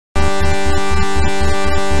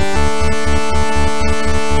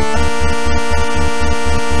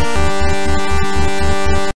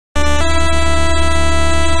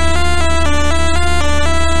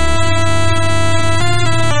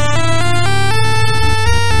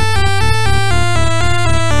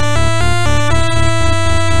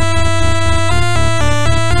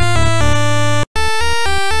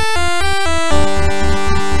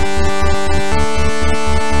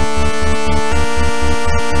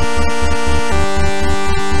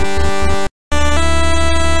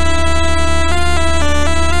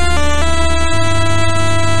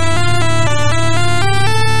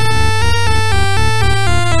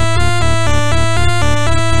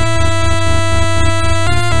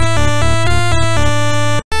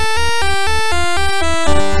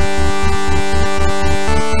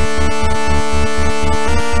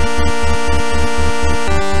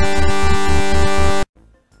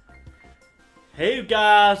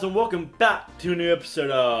guys, and welcome back to a new episode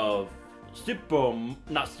of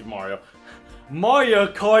Mario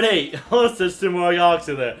Kart 8. Let's just Super Mario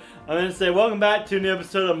Galaxy there. I'm gonna say welcome back to a new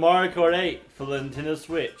episode of Mario Kart 8 for the Nintendo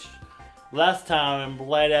Switch. Last time, I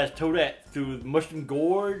played as Toadette through Mushroom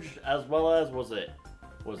Gorge, as well as was it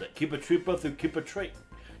Koopa Troopa through Koopa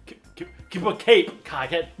Cape.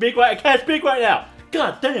 God, I can't speak right now.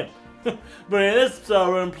 God damn. But in this, we're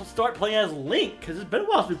going to start playing as Link, because it's been a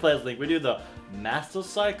while since we played as Link. We do the Master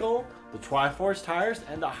Cycle, the Triforce Tires,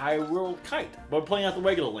 and the Hyrule Kite. But we're playing as the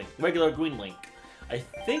regular Link, regular green Link. I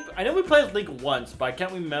know we played as Link once, but I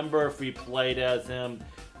can't remember if we played as him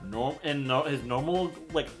in his normal,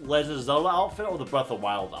 like, Legend of Zelda outfit or the Breath of the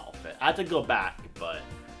Wild outfit. I have to go back, but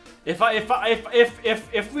if we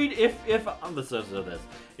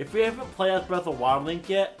haven't played as Breath of the Wild Link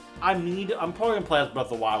yet, I'm probably gonna play as Breath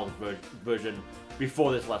of the Wild version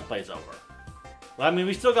before this Let's Play is over. I mean,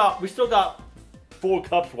 we still got 4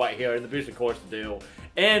 cups right here in the booster course to do,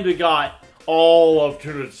 and we got all of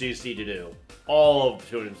 200cc to do, all of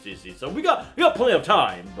 200cc. So we got plenty of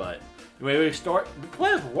time. But anyway, we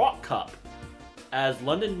play as Rock Cup, as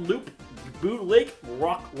London Loop, Boot Lake,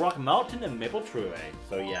 Rock Mountain, and Maple Treeway.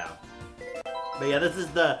 So yeah. But yeah, this is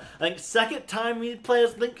the, I think, second time we play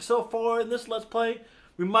as Link so far in this Let's Play.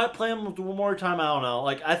 We might play him one more time, I don't know.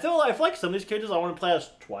 Like, I feel like some of these characters I want to play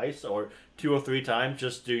as twice or 2 or 3 times,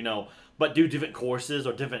 just to, you know, but do different courses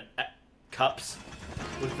or different cups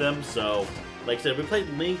with them. So, like I said, we played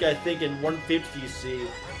Link, I think, in 150cc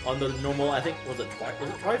on the normal, I think, was it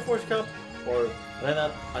Triforce Cup? Or,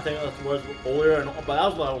 I think that was earlier, but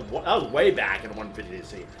that was way back in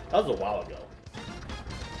 150cc. That was a while ago.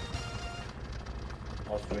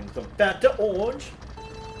 I was doing some Fanta Orange.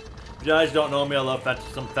 If you guys don't know me, I love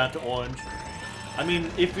some Fanta Orange. I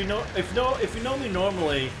mean, if you know me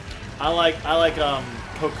normally, I like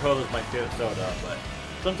Coca-Cola is my favorite soda, but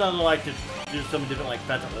sometimes I like to do something different, like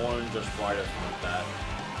Fanta Orange or Sprite or something like that.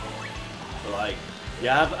 But like,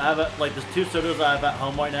 yeah, I have like there's 2 sodas I have at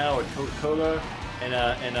home right now, are Coca-Cola and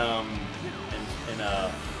Fanta Orange.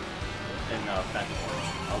 I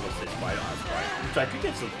was gonna say Sprite on Sprite, which I could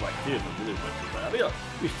get some Sprite too if I really want to, but I mean,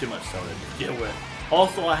 there's too much soda to deal with.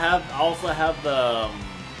 Also, I also have the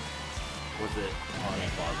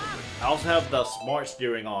I also have the smart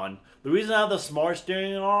steering on. The reason I have the smart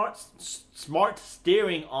steering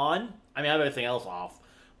on, I mean, I have everything else off,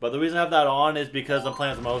 but the reason I have that on is because I'm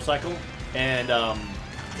playing as a motorcycle, and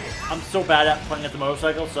I'm so bad at playing as a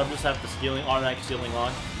motorcycle, so I just have the automatic steering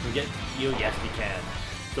on. Yes, we can.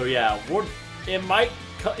 So yeah, it might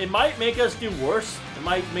make us do worse. It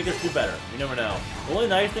might make us do better. You never know. The only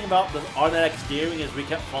nice thing about the automatic steering is we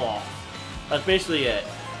can't fall off. That's basically it.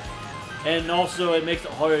 And also, it makes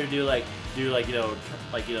it harder to do like you know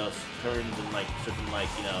turns and like certain like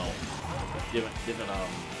you know different like this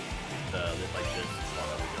part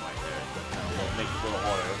that we do right there. So it makes it a little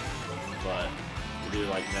harder, but to do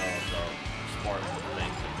like so smart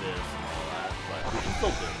things like this and all that. But we can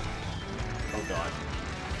still do. Oh god.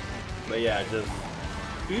 But yeah, just.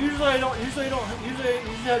 Usually I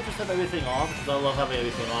just have everything off because I love having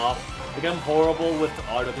everything off. Like I'm horrible with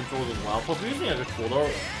auto controls as well. Plus, we're using a controller.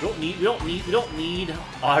 We don't need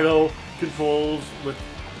auto controls with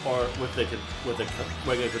the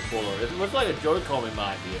regular controller. If it was like a Joy-Con, we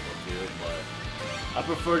might be able to, but I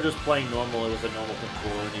prefer just playing normally with a normal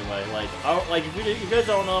controller anyway. Like if you guys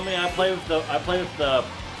don't know me, I play with the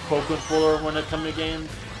Pro controller when it comes to games.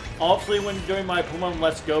 Obviously, during my Pokemon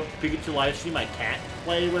Let's Go Pikachu live stream, I can't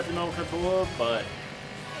play with a normal controller, but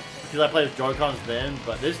because I play with Joy-Cons then.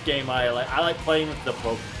 But this game, I like playing with the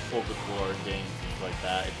Pro controller games and things like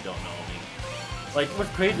that. If you don't know me, like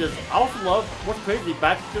what's crazy is I also love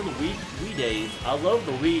back to the Wii days. I love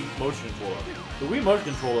the Wii motion controller. The Wii motion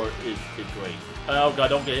controller is great. Oh god,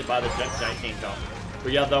 don't get hit by the giant cane jump.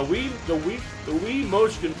 But yeah, the Wii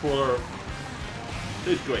motion controller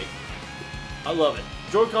is great. I love it.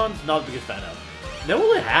 Joy-Cons, not the biggest fan of. Never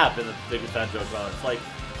really have been the biggest fan of Joy-Cons. Like,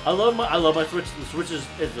 I love my Switch. The Switch is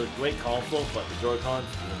a great console, but the Joy-Cons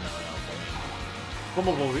is no, for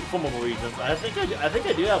multiple reasons. I think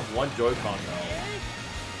I do have one Joy-Con though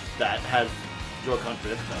that has Joy-Con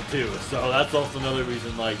drift now too. So that's also another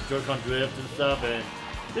reason, like Joy-Con drift and stuff. And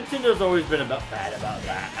Nintendo's always been bad about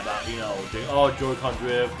that, about you know doing Joy-Con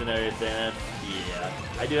drift and everything. Yeah,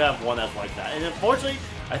 I do have one that's like that, and unfortunately.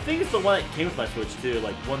 I think it's the one that came with my Switch too,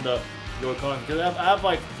 like one of the Joy-Cons, because I have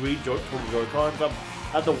like 3 total Joy-Cons. I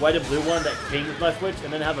have the white and blue one that came with my Switch,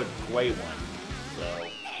 and then I have a gray one. So,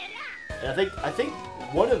 and I think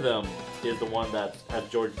one of them is the one that has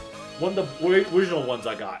one of the original ones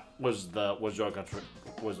I got was Joy-Con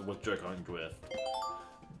drift.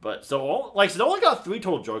 But so like, so they only got 3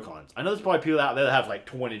 total Joy-Cons. I know there's probably people out there that have like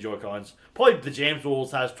 20 Joy-Cons. Probably the James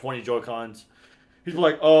Rules has 20 Joy-Cons. He's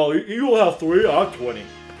like, oh, you will have 3. I have 20.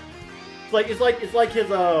 It's like his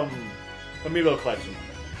amiibo collection.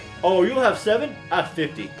 Oh, you'll have 7. I have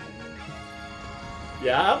 50.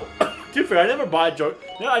 Yeah, to be fair, I never buy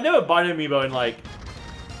I never bought an amiibo in like.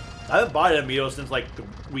 I haven't bought an amiibo since like the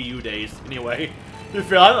Wii U days. Anyway, to be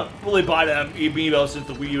fair, I haven't really bought an amiibo since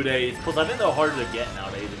the Wii U days. Plus, I think they're harder to get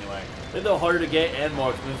nowadays. Anyway, I think they're harder to get and more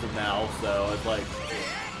expensive now. So it's like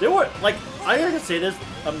they were like I gotta say this: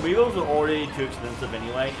 amiibos are already too expensive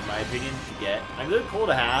anyway, in my opinion, to get. I mean, they're cool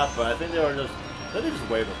to have, but I think they're just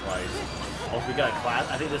way overpriced. Also, we got a class.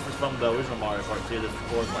 I think this is from the original Mario Kart 2. This is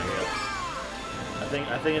fourth right here. I think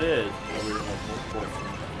it is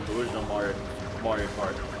the original Mario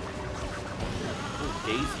Kart. Ooh,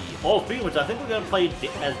 Daisy. Oh, speaking of which, I think we're gonna play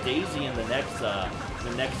as Daisy in the next cup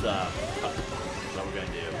that we're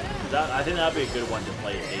gonna do. I think that'd be a good one to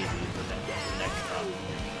play as Daisy in the next cup.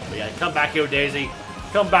 But yeah, come back here, Daisy.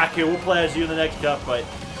 Come back here. We'll play as you in the next cup, but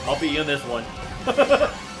I'll beat you in this one.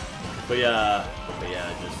 but yeah,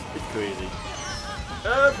 it's crazy.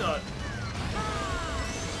 Oh god.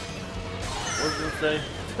 What was I gonna say?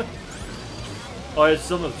 Oh, it's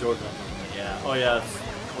some of Jordan. Yeah. Oh yeah.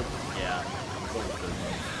 Yeah.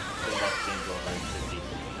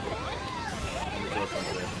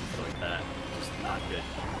 Like that. Just not good.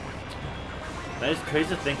 Man, it's crazy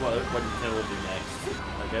to think what Nintendo will do next.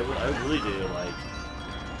 Like I really do. Like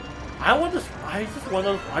I just one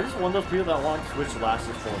of those people that want Switch to last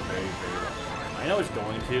for a very, very long time. I know it's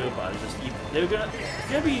going to, but it's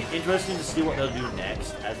gonna be interesting to see what they'll do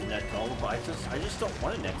next as the next console. But I just don't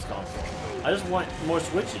want a next console. I just want more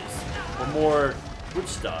Switches or more Switch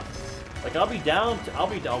stuff. Like I'll be down. Oh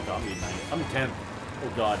god, I'm 10th. Oh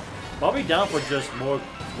god, but I'll be down for just more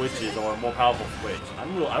Switches or more powerful Switch. I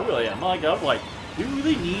really am. Like I'm like, do we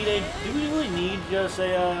really need just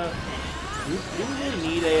a do we really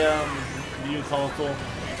need a new console?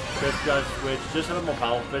 Switch, just have a more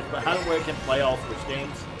powerful Switch, but have it where it can play all Switch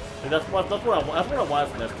games. Like that's what I want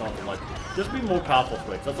from this console. Like, just be more powerful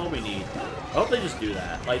Switch. That's all we need. I hope they just do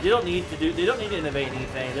that. Like, they don't need to innovate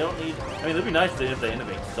anything. They don't need. I mean, it'd be nice if they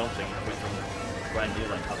innovate something with some brand new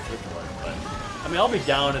like how the Switch was. But I mean, I'll be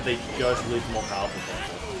down if they just release a more powerful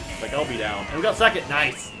console. Like, I'll be down. And we got second.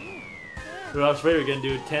 Nice. I was afraid we were gonna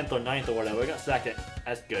do 10th or 9th or whatever. We got second.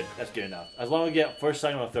 That's good. That's good enough. As long as we get first,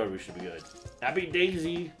 second, or third, we should be good. Happy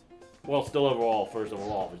Daisy. Well, still overall, first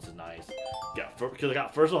overall, which is nice. Because I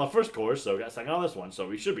got first on the first course, so we got second on this one, so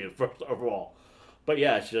we should be in first overall. But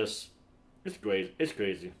yeah, it's crazy. It's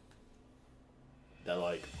crazy. That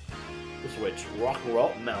like the Switch, Rock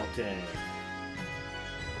Mountain.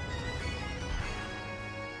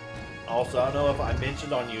 Also, I don't know if I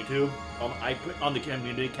mentioned on YouTube, I put on the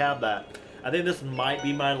community tab that I think this might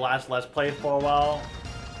be my last Let's Play for a while.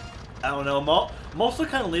 I don't know. I'm also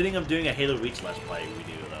kind of leading up doing a Halo Reach Let's Play we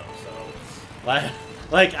do though. So,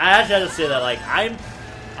 like I actually had to say that like I'm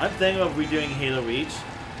thinking of redoing Halo Reach.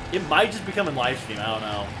 It might just become a live stream. I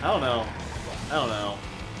don't know.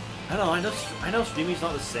 I know streaming's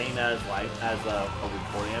not the same as a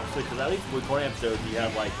recording episode, because at least recording episodes you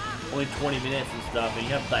have like only 20 minutes and stuff, and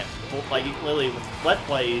you have like literally with Let's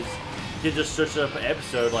Plays you can just search up an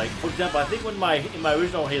episode. Like for example, I think when in my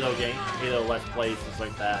original Halo Let's Plays and stuff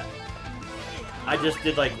like that, I just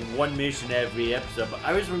did like one mission every episode. But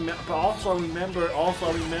I also remembered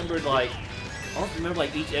like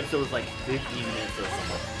each episode was like 15 minutes or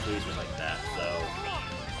something like that. So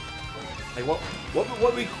like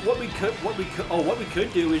what we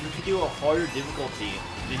could do is we could do a harder difficulty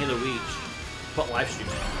than Halo Reach, but live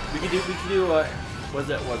streaming. We could do was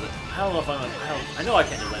it? I don't know if I know I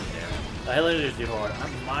can't do legendary. Legendary is too hard.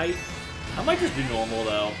 I might just do normal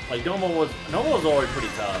though. Like normal was already pretty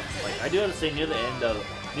tough. Like I do have to say near the end of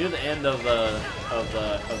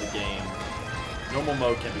the game, normal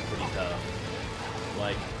mode can be pretty tough.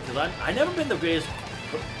 Like because I never been the greatest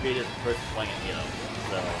person playing Halo.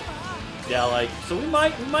 So yeah, like so we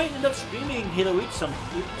might end up streaming Halo Reach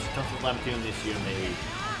sometime soon this year maybe.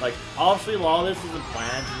 Like obviously a lot of this isn't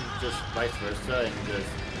planned, and just vice versa and just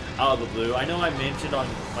out of the blue. I know I mentioned on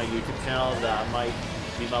my YouTube channel that I might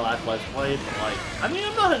be my last Let's Play, but like, I mean,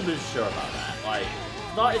 I'm not 100% sure about that. Like,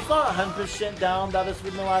 it's not 100% down that this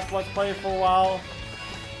will be my last Let's Play for a while.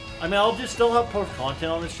 I mean, I'll just still have post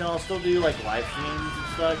content on this channel. I'll still do like live streams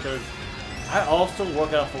and stuff, because I also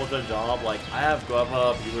work at a full-time job. Like, I have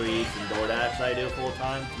Grubhub, Uber Eats, and DoorDash that I do full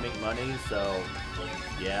time to make money. So,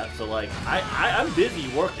 yeah. So like, I'm busy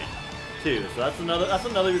working too. So that's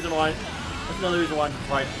another reason why. I'm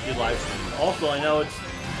trying to do live streams. Also, I know it's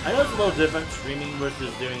I know it's a little different streaming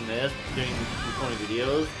versus doing this, recording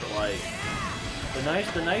videos, but like the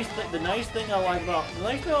nice thing I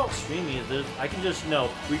like about streaming is this: I can just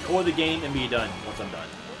record the game and be done once I'm done.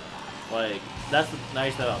 Like that's the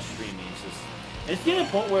nice thing about streaming. It's getting to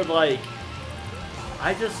a point where like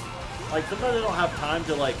I just like sometimes I don't have time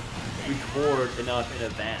to like record enough in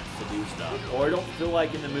advance to do stuff, or I don't feel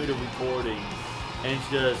like in the mood of recording, and it's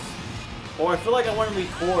just, or I feel like I want to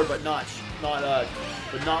record but not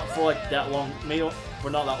for like that long, maybe for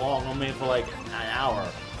not that long, or maybe for like an hour.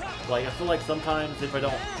 Like I feel like sometimes if I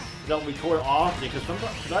don't record often, because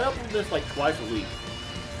I upload this like twice a week.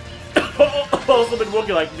 I've also been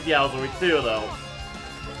working like 50 hours a week too, though.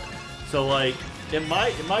 So like it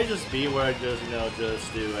might just be where I just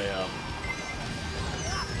just do a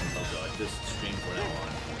just stream for now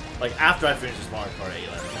on. Like after I finish this Mario Kart 8,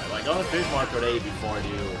 like I'm gonna finish Mario Kart 8 before I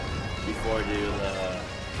do the.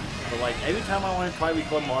 But like every time I want to try to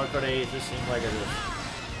record Mario Kart 8, it just seems like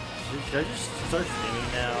should I just start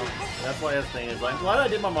streaming now? That's why the thing is like, glad I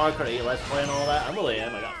did my Mario Kart 8 Let's Play and all that. I really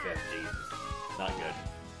am. I got 50. Not good.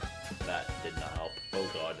 That did not help. Oh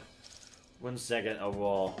god. 1 second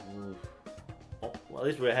overall. Oh, well, at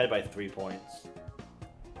least we're ahead by 3 points.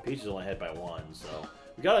 Peach is only ahead by 1, so.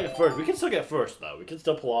 We gotta get first. We can still get first though. We can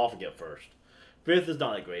still pull off and get first. 5th is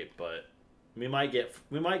not that great, but we might get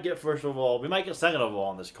first overall. We might get second overall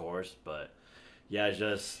on this course, but yeah,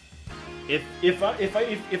 just if I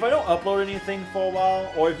don't upload anything for a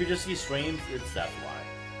while, or if you just see streams, that's why.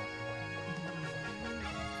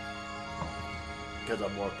 Because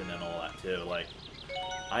I'm working and all that too. Like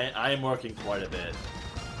I am working quite a bit.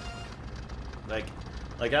 Like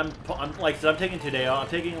I'm taking today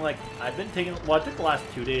off. I took the last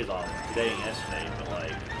 2 days off, today and yesterday, but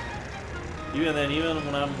like even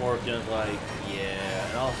when I'm working, it's like yeah,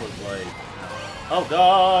 and also it's like oh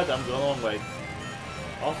god, I'm going a long way.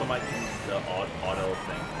 Also might turn the auto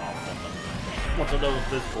thing off once I'm done with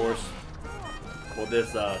this course or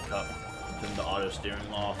this cup. Turn the auto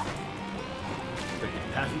steering off.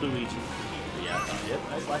 Passing Luigi. Yeah,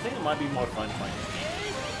 I think it might be more fun playing this game.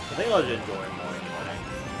 I think I'll just enjoy it more anyway.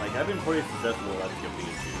 Like, I've been pretty successful with Let's Go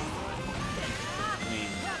Pikachu. I mean,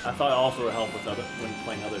 I thought it also would help with when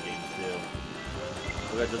playing other games too.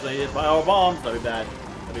 If I just get hit by our bombs, that'd be bad.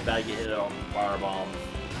 That'd be bad to get hit by our bombs.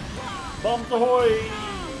 Bombs ahoy!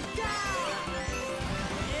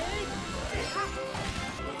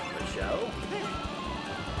 The show?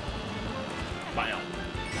 Bam!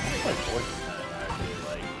 My voice is kind of actually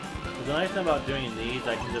like. The nice thing about doing these,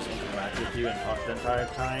 I can just interact with you and talk the entire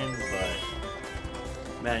time,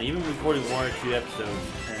 but man, even recording 1 or 2 episodes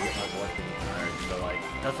can get my voice getting tired. So like,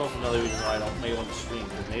 that's also another reason why I don't maybe want to stream,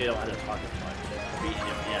 because maybe I don't have to talk as much. Maybe I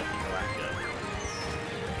have to interact good.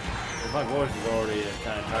 Because my voice is already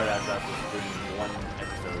kind of tired after streaming 1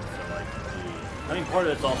 episode, so like, geez. I mean, part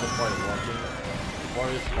of it's also part of working. Part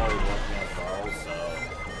of it's part of working as well, so.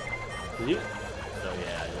 So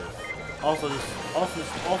yeah, also the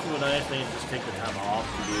nice thing is just take the time off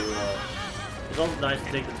to do. It's also nice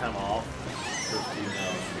to take the time off just to stream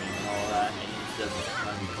and all that, and instead of just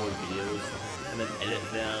trying to record videos and then edit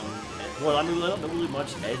them. Well, I mean, not really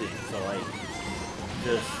much editing, so like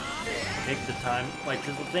just take the time. Like,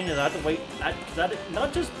 because the thing is, I have to wait.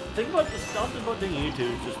 Not just think about this. Not just about doing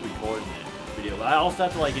YouTube, just recording it video. But I also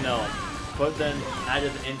have to add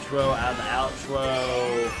the intro, add the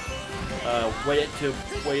outro. Wait it to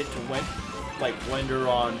render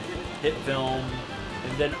on hit film,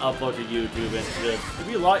 and then upload to YouTube. And it'd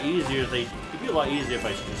be a lot easier if I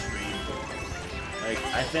just stream. Like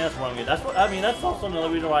I think that's what I'm getting. That's also another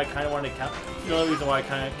reason why I kind of wanted to count. Another reason why I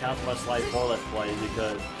kind of counted my Sly 4 Let's Play,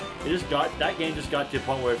 because that game just got to a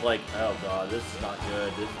point where it's like, oh god, this is not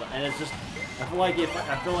good. And it's just. I feel like if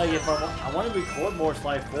I want to record more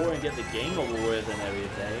Sly 4 and get the game over with and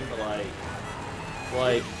everything, but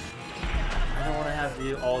like I don't want to have to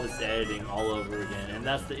do all this editing all over again, and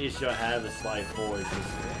that's the issue I have with Sly 4. Is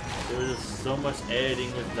just, there was just so much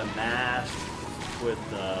editing with the mask, with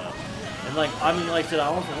the, and like I said, I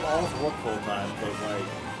almost work full time, so it's like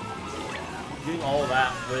doing all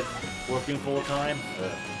that with working full time,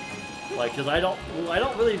 like because I don't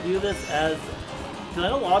really view this as. Because I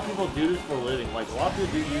know a lot of people do this for a living. Like, a lot of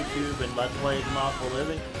people do YouTube and Let's Plays and all for a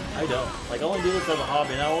living. I don't. Like, I only do this as a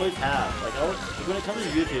hobby, and I always have. Like, when it comes to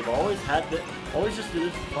YouTube, I always just do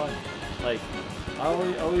this for fun. Like, I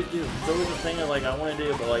always do. It's always a thing that, like, I want to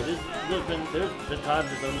do, but, like, there's been times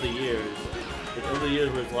just over the years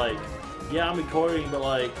where it's like, yeah, I'm recording, but,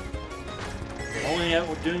 like,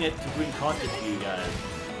 we're doing it to bring content to you guys.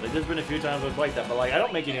 Like, there's been a few times where it's like that, but, like, I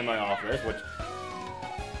don't make any money off this, which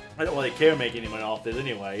I don't really care making any money off this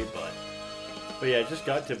anyway, but But yeah, it just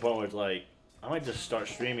got to a point where it's like, I might just start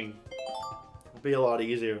streaming. It'll be a lot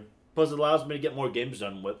easier. Plus, it allows me to get more games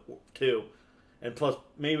done with too. And plus,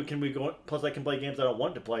 maybe plus I can play games I don't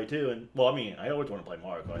want to play too. And well, I mean, I always want to play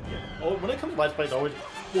Mario Kart. Yeah. Oh, when it comes to Let's Plays,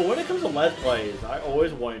 when it comes to Let's Plays, I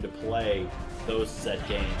always wanted to play those set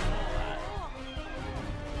games and all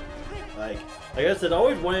that. Like I said, I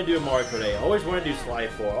always wanted to do Mario Kart 8. I always wanted to do Sly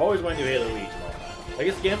 4. I always wanted to do Halo Reach and all that. Like,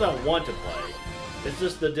 it's games I want to play. It's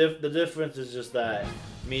just the difference is just that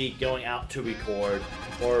me going out to record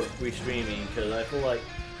or re-streaming, because I feel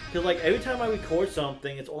like, every time I record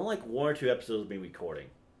something, it's only like 1 or 2 episodes of me recording.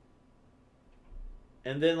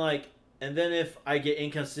 And then if I get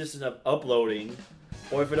inconsistent of uploading,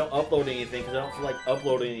 or if I don't upload anything because I don't feel like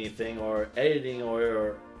uploading anything or editing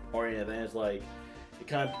or anything, it's like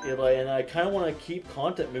and I kind of want to keep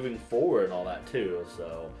content moving forward and all that too.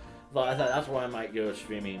 So I thought that's why I might go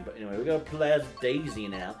streaming. But anyway, we're gonna play as Daisy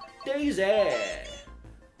now. Daisy.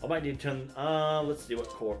 I might need to turn. Let's see what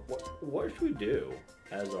should we do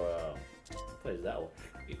as our play as that one.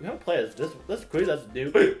 We haven't played as this. That's crazy. That's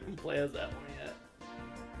new. Play as that one yet.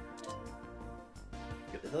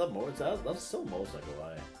 Is that a motorcycle? That's still a motorcycle,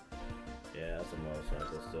 right? Yeah, that's a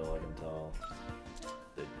motorcycle still. I can tell.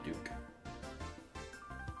 The Duke.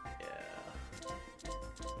 Yeah.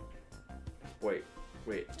 Wait.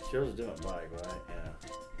 Shows a different bike, right? Yeah.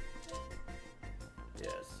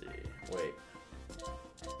 Yeah. See.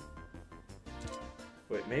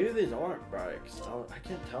 Wait, maybe these aren't bikes. I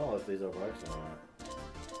can't tell if these are bikes or not.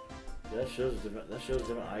 That shows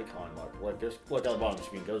different icon. Look at the bottom of the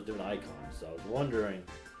screen. Goes different icons. So I was wondering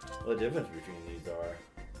what the difference between these are.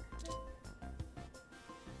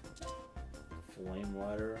 Flame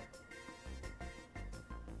Rider.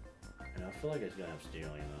 And I feel like it's gonna have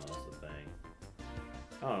steering though. That's the thing.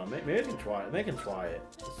 I don't know. Maybe I can try it. Maybe I can try it.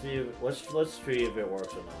 Let's see. Let's see if it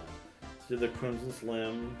works or not. Let's do the Crimson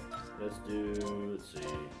Slim. Let's see.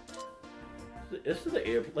 Let's do the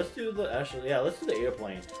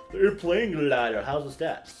airplane. The airplane glider. How's the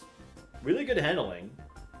stats? Really good handling.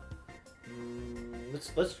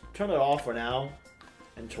 Let's turn it off for now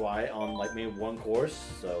and try it on like maybe one course.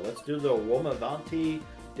 So let's do the Roma Avanti,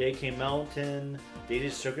 Decay Mountain, Daisy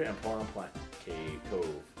Circuit, and Prawn Plant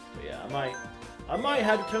Cove. But yeah, I might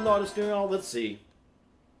have to turn the auto steering on. Let's see.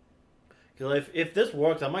 Because if this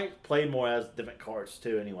works, I might play more as different carts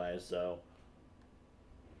too. Anyway, so.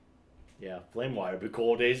 Yeah, Flame Wire would be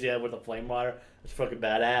cool. Daisy with a Flame Wire. That's fucking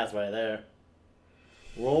badass right there.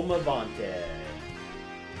 Roma Vante.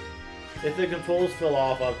 If the controls fell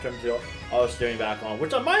off, I'll turn the auto steering back on.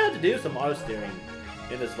 Which I might have to do some auto steering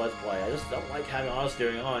in this Let's Play. I just don't like having auto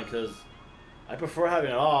steering on because I prefer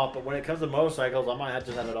having it off. But when it comes to motorcycles, I might have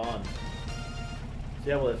to have it on.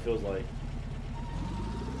 See what it feels like.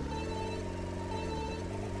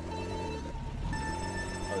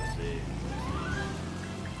 Let's see.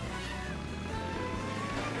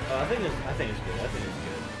 I think it's good.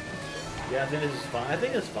 Yeah, I think this is fine. I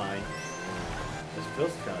think it's fine. This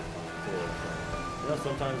feels kind of fun too. So. I know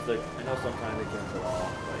sometimes it can fall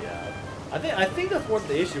off, but yeah. I think that's what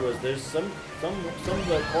the issue is. There's some of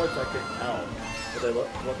the carts I couldn't tell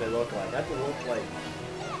what they look like. That's what they look like.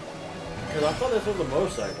 Because I thought this was a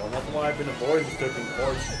motorcycle, and that's why I've been avoiding certain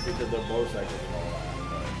carts because they're motorcycles and all that.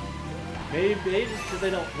 But maybe just because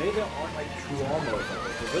they aren't like true all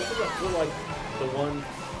motorcycles. Because this doesn't feel like the one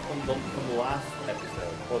from the last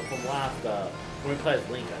episode, or from last when we played as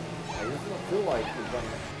Lincoln. I just don't feel like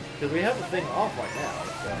because we have the thing off right now,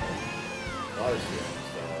 so obviously,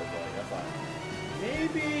 so I was like, I thought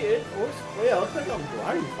maybe it works. Well, yeah, it looks like I'm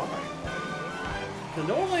driving fine. Because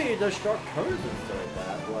normally it does sharp turns and stuff like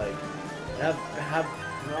that, like have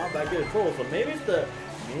not that good control. So maybe it's just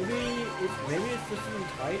some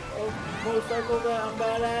type of motorcycle that I'm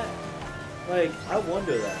bad at. Like I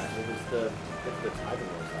wonder that if it's the type of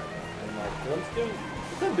motorcycle. And like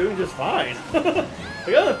I'm doing just fine. I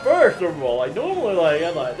got it first overall. Like normally,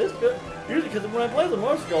 I'm like this good. Usually, because when I play the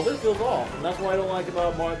motorcycle, this feels off, and that's what I don't like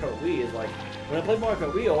about Mario Kart Wii. Is like when I play Mario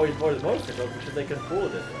Kart Wii, I always avoid the motorcycles because they control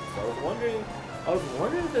different. So I was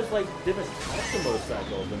wondering if there's like different types of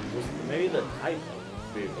motorcycles, and maybe the type of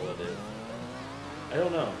vehicle it is. I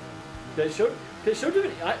don't know. They showed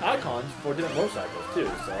different icons for different motorcycles too.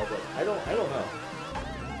 So I was like, I don't know.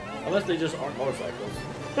 Unless they just aren't motorcycles.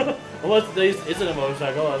 Unless they isn't a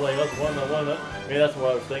motorcycle. I was like, that's one of the. Maybe that's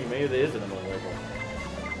what I was thinking. Maybe they isn't a motorcycle.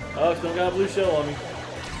 Alex don't got a blue shell on me.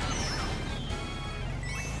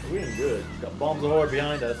 We're doing good. Got bombs of horde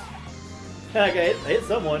behind us. Okay, I hit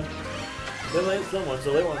someone. Then they hit someone,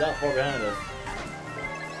 so they weren't that far behind us.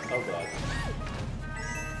 Oh god.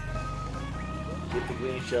 Get the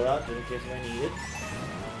green shell out just in case I need it.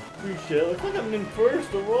 free shit. Looks like I'm in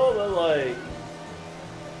first overall, but like...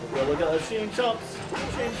 Look at that Shane Chumps.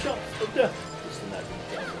 Shane Chumps. Oh, yeah. Just imagine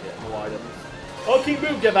the jumps and get no items. Oh, King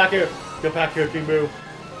Boo, get back here. Get back here, King Boo.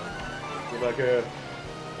 Get back here.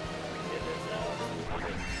 Get this out.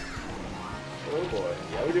 Oh boy.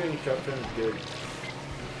 Yeah, we're doing sharp turns good.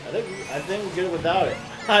 I think we're good without it.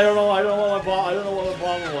 I don't know what my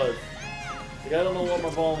problem was. Like, I don't know what my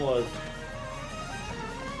problem was.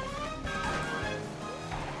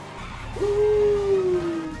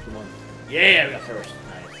 Woo! Come on. Yeah, we got first.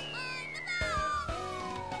 Nice.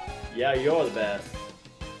 Yeah, you're the best.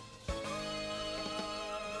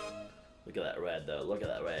 Look at that red, though. Look at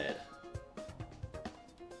that red.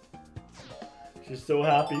 She's so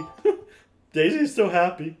happy. Daisy's so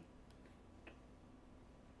happy.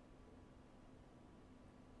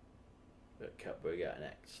 What cup we got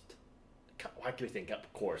next? Why can we think up?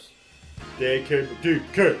 Of course. DK.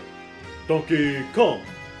 Donkey Kong.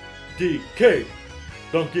 DK.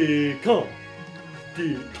 Donkey Kong.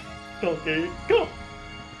 Donkey Kong.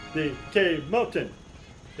 DK Mountain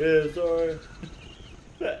is our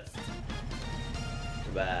best.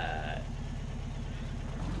 Bye.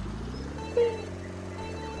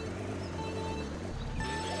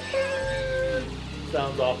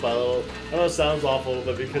 Sounds off by a little. I know it sounds off a little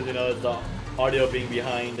bit because, you know, it's the audio being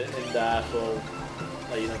behind in the actual,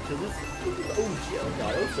 you know, because this is OG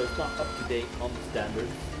audio, so it's not up to date on the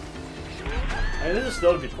standards. I mean, this is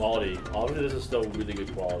still good quality. Obviously, this is still really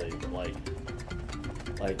good quality.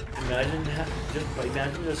 But imagine just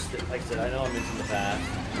like I said. I know I mentioned in the past.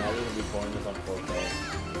 I'm gonna be recording this on 4K.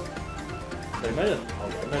 But imagine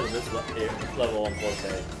this level on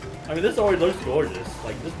 4K. I mean, this always looks gorgeous.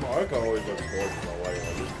 Like, this Mario Kart always looks gorgeous already.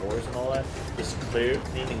 Like, this forest and all that. Just clear,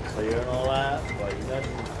 clean and clear and all that. But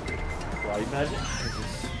imagine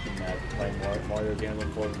playing Mario games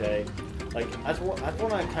on 4K. Like, that's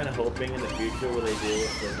what I'm kind of hoping in the future what they do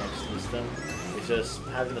with the next system. It's just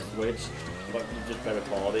having the Switch, but just better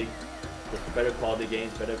quality. Just better quality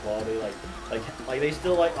games, better quality, like they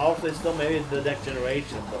still, like, obviously still maybe the next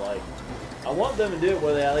generation, but like, I want them to do it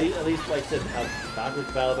where they at least like I said, have backwards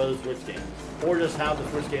compatibility with Switch games, or just have the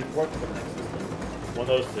Switch games work for the next system. One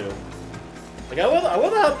of those two. Like,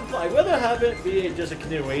 I'd rather have it be just a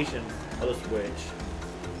continuation of the Switch,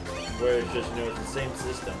 where it's just, you know, it's the same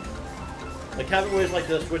system. Like, have it where it's like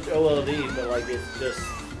the Switch OLED, but like it's just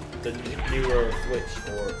the newer Switch,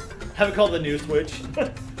 or have it called the new Switch.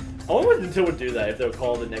 I wonder if Nintendo would do that if they would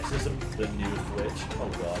call the next system the new Switch. Oh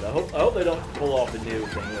god, I hope they don't pull off the new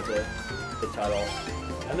thing with it, the title.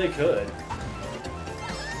 And they could.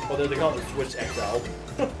 Or they call it the Switch XL.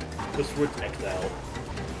 The Switch XL.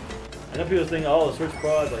 I know people think, oh, the Switch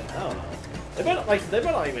Pro. Is like, I don't know. They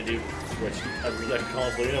might not even do Switch every like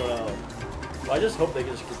console. You don't know. But I just hope they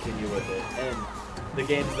can just continue with it, and the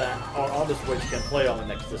games that are on the Switch can play on the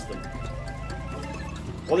next system.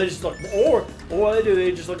 Or they just look, or what they do,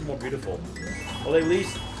 they just look more beautiful. Or they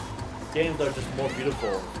release games that are just more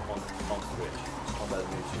beautiful on Switch, on that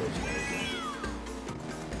new Switch and everything.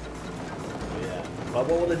 So yeah, but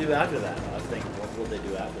what will they do after that? I think, what will they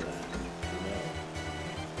do after that?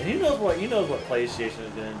 Who knows? And who knows what PlayStation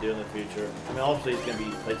is going to do in the future. I mean, obviously it's going to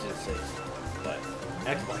be PlayStation 6, but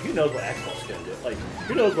Xbox, who knows what Xbox is going to do? Like,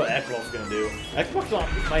 who knows what Xbox is going to do?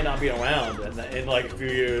 Xbox might not be around in like a few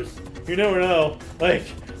years. You never know. Like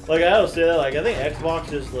I always say that. Like, I think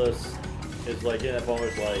Xbox is like in that point where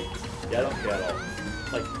it's like, yeah, I don't care at all.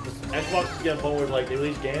 Like, Xbox is getting a point where like they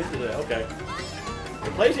release games. And they're like, okay, the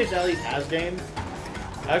PlayStation at least has games.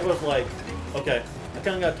 Xbox is like, okay, I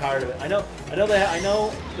kind of got tired of it. I know.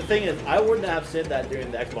 The thing is, I wouldn't have said that during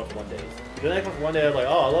the Xbox One days. During the Xbox One day, I was like,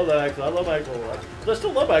 oh, I love that Xbox. I love my Xbox One. But I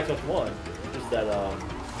still love my Xbox One. Just that,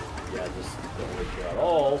 yeah, just don't really care at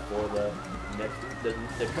all for the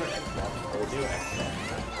current Xbox or the new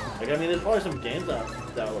Xbox. Like, I mean, there's probably some games that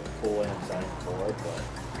look cool and exciting for it, but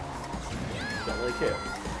don't really care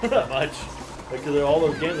that much. Because all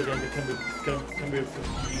those games are going to come to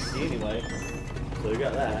PC anyway. So you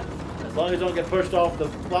got that. As long as you don't get pushed off the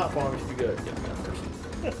platform, you should be good. Yeah,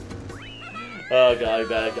 oh god,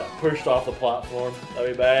 bad. Got pushed off the platform.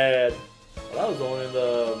 That'd be bad. Well, that was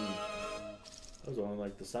only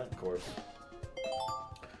like the second course.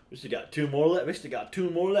 We still got two more left.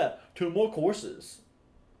 Two more courses.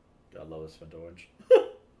 God, I love this Fent Orange.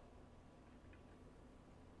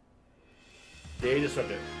 Daisy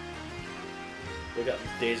Disruptor. We got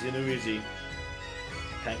Daisy and Luigi.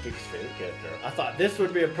 Pancake's favorite character. I thought this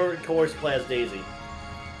would be a perfect course to play as Daisy.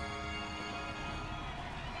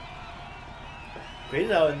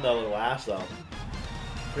 Crazy out in the last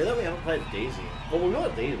crazy that we haven't played Daisy. Well, we know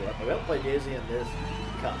Daisy, but we haven't played Daisy in this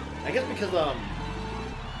cup. I guess because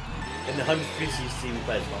And the 150cc we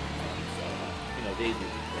play as long. So, you know, Daisy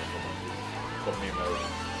for me mode.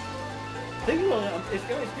 I think it's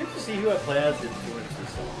good to see who I play as in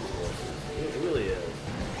 200cc courses. It really is.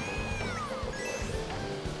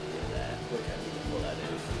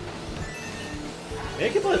 Maybe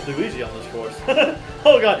I can play as Luigi on this course.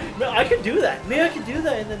 Oh god, man, I could do that. Maybe I could do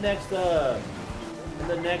that in the next, not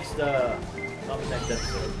the next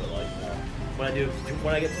episode, but like, when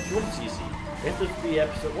I get to 200cc. If this be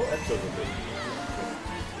episode, what episode will this be?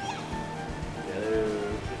 Yeah,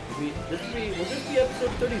 will this be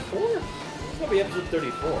episode 34? It's gonna be episode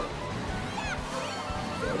 34.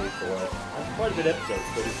 34. That's quite a good episode,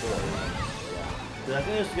 34. But I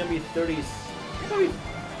think this is gonna be 30. It's gonna be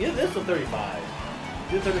either this or 35.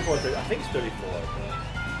 Either 34 or 30. I think it's 34.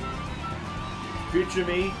 Future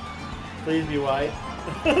me, please be right.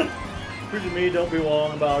 Future me, don't be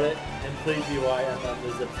wrong about it. And please be right,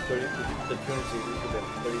 there's the 30, the 200cc could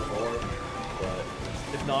be 34, but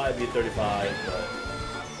if not, it'd be 35, but,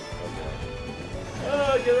 okay.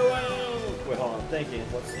 Oh, get around! Wait, hold on, I'm thinking,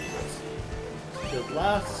 let's see. Because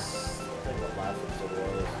I think what last episode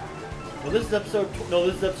was. Well, this is episode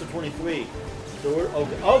 23. So we're,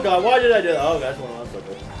 okay. Oh god, why did I do that? Oh god, that's one of my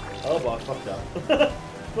circles. Oh boy, I fucked up.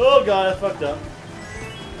 Oh god, I fucked up.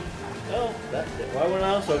 Oh, that's it. Why went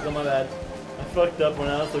I on circle? My bad. I fucked up when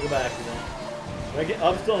I was looking by accident.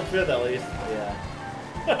 I'm still in 5th at least. Yeah.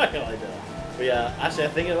 But yeah, actually I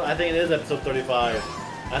think it is episode 35.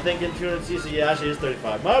 I think in 200cc, yeah, actually it is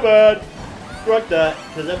 35. My bad. Struck that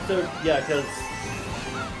because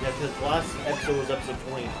because last episode was episode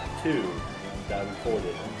 22 that I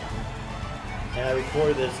recorded, and I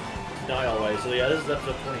recorded this tonight already. So yeah, this is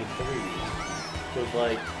episode 23. So it's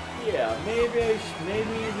like. Yeah, maybe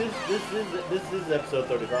this is episode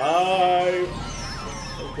 35.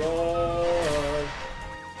 Oh god.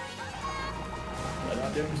 I'm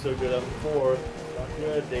not doing so good on 4th. Not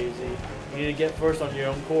good, Daisy. You need to get first on your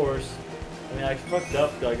own course. I mean, I fucked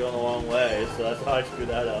up because I go the wrong way, so that's how I screwed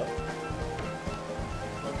that up.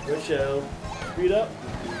 Good show. Speed up.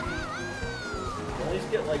 At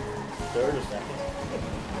least get like 3rd or 2nd.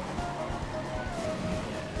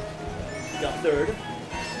 Got 3rd.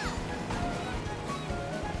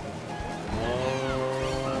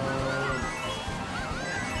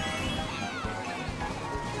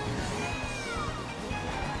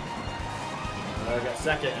 I got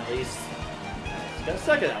 2nd at least. Got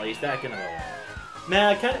 2nd at least. Back in a row. Man,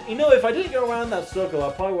 I kind of, if I didn't go around that circle,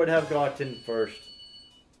 I probably would have gotten 1st.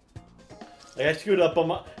 Like I screwed up on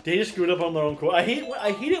my. They just screwed up on their own course. I hate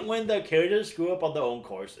it when the characters screw up on their own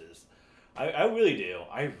courses. I really do.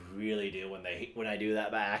 I really do when I do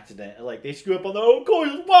that by accident. Like they screw up on their own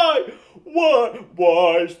courses. Why?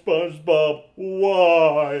 Why, SpongeBob?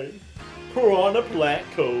 Why? Piranha Plant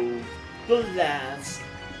Cove, the last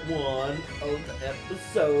one of the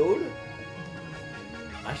episode.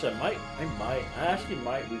 Actually, I actually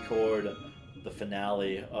might record the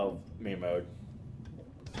finale of me mode.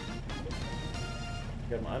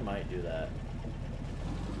 I might do that.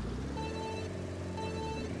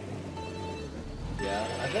 Yeah,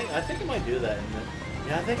 I think I might do that.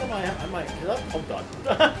 Yeah, I think I might. Oh god.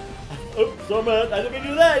 Oops, so mad. I didn't mean to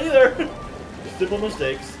do that either. Simple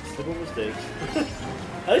mistakes. Simple mistakes.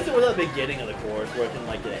 At least it was at the beginning of the course where I can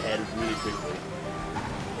like get ahead really quickly.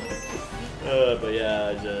 But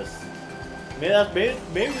yeah, just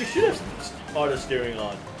maybe we should have auto steering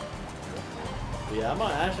on. But yeah, I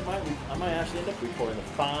might actually end up recording the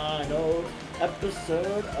final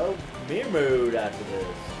episode of Mirror Mode after this.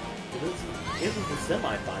 This is the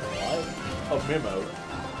semi-final, right? Of Mirror Mode.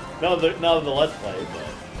 Not the Let's Play,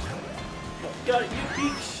 but got you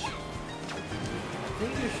Peach. I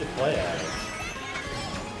think you should play as.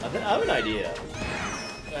 I have an idea.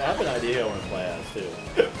 I have an idea I want to play as too.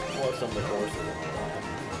 Or some of the courses.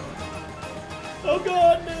 Oh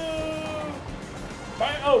god, no!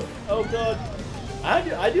 Oh god.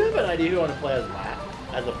 I do have an idea who I want to play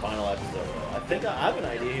as the final episode. I think I have an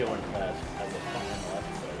idea who I want to play as the final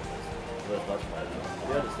episode of this Let's Play. I'll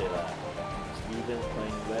be able to say that. Steven's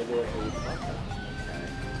playing regular Harry Potter.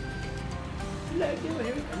 Okay.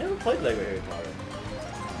 I never played Lego Harry Potter.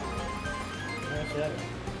 Actually, I haven't.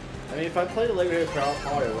 I mean, if I played Lego Harry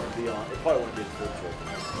Potter, it wouldn't be on. It probably wouldn't be a Switch.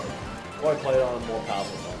 Or I play it on a more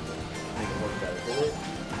powerful console. I think it works better.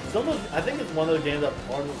 I think it's one of those games that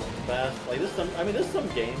part of the fast. Like there's some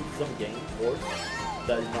game ports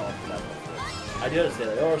that is not compatible with Switch. I do have to say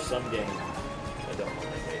that there are some games that don't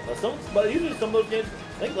want that game. But usually some of those games.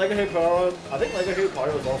 I think Lego Harry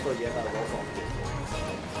Potter was also a game that was also on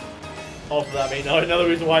PS3. Also, that may not another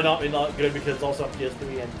reason why not good because it's also on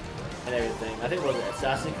PS3 and everything. I think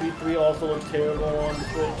Assassin's Creed 3 also looks terrible on the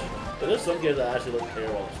Switch. But there's some games that actually look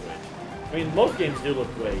terrible on the Switch. I mean, most games do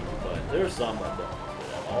look great, but there are some that don't look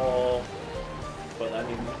good at all. But I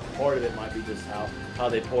mean, part of it might be just how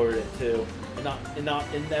they ported it too, and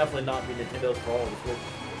definitely not be Nintendo's fault. The Switch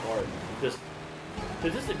part. I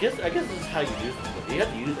guess this is how you use it. You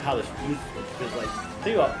have to use how this uses it, because like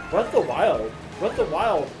think about Breath of the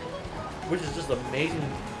Wild, which is just an amazing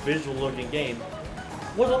visual looking game,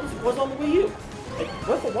 was on the Wii U. Like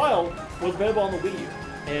Breath of the Wild was available on the Wii U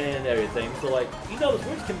and everything. So like the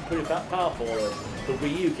Switch can be pretty powerful. The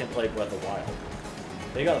Wii U can play Breath of the Wild.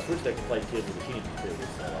 They got a Switch that can play Tears of the Kingdom too.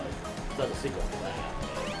 So like that's a sequel to that.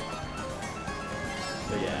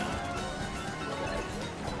 But yeah.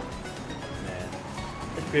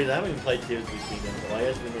 It's crazy. I haven't even played Tears of the Kingdom, but I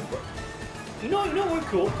guess we remember. You know what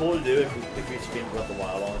cool to do if we stream Breath of the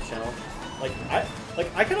Wild on this channel.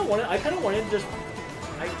 I kind of want to just,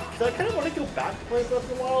 cause I kind of want to go back to play Breath of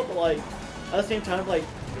the Wild, but like at the same time, like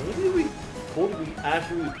it would be cool to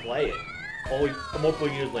actually play it, multiple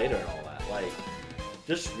years later and all that. Like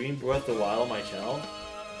just stream Breath of the Wild on my channel.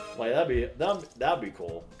 Like that'd be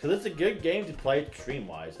cool, cause it's a good game to play stream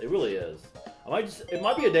wise. It really is. It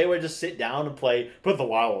might be a day where I just sit down and play Breath of the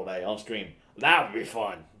Wild all day on stream. That would be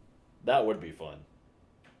fun. That would be fun.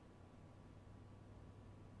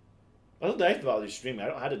 That's the nice about these streaming. I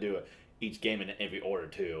don't have to do each game in every order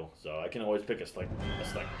too, so I can always pick a select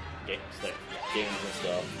games and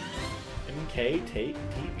stuff. MK Tape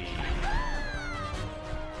TV.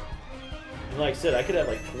 And like I said, I could have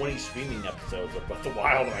like 20 streaming episodes of Breath of the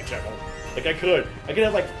Wild on my channel. Like I could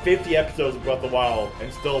have like 50 episodes of Breath of the Wild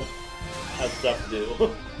and still have stuff to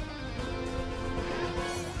do.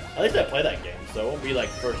 At least I play that game, so it won't be like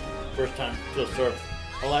first time to surf.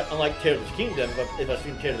 Unlike Tears of the Kingdom, if I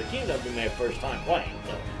stream Tears of the Kingdom, it'll be my first time playing.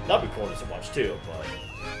 So that'd be cool to watch too. But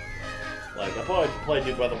like I probably play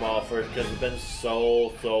New Breath of the Wild first because it's been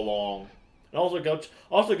so long. And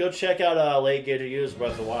also go check out Late Gator U's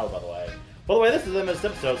Breath of the Wild, by the way. By the way, this is the end of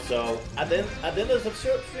this episode, so at the end of this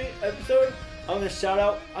episode, I'm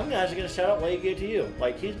actually gonna shout out Late Gator to you.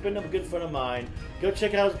 Like he's been a good friend of mine. Go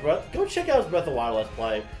check out his Breath of the Wild Let's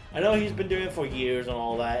Play. I know he's been doing it for years and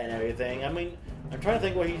all that and everything. I mean, I'm trying to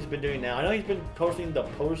think what he's been doing now. I know he's been posting the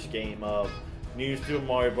post game of New Super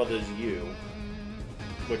Mario Bros. U,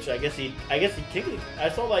 which I guess he I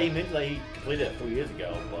saw that he mentioned that he completed it 3 years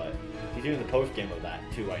ago, but he's doing the post game of that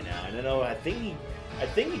too right now. And I think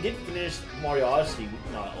he did finish Mario Odyssey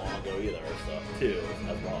not long ago either, so too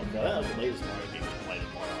as well. So that was the latest Mario game he played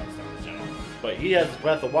in Mario Odyssey on the channel. But he has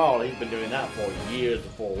Breath of the Wild. He's been doing that for years,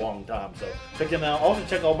 for a long time. So check him out. Also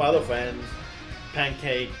check all my other friends,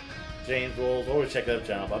 Pancake, James Rules. Always check out the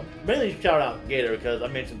channel. But mainly shout out Gator because I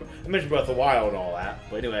mentioned Breath of the Wild and all that.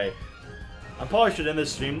 But anyway, I probably should end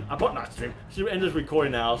this stream. Should end this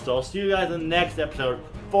recording now. So I'll see you guys in the next episode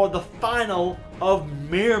for the final of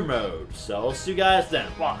Mirror Mode. So I'll see you guys then.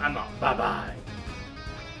 Well, I'm out. Bye bye.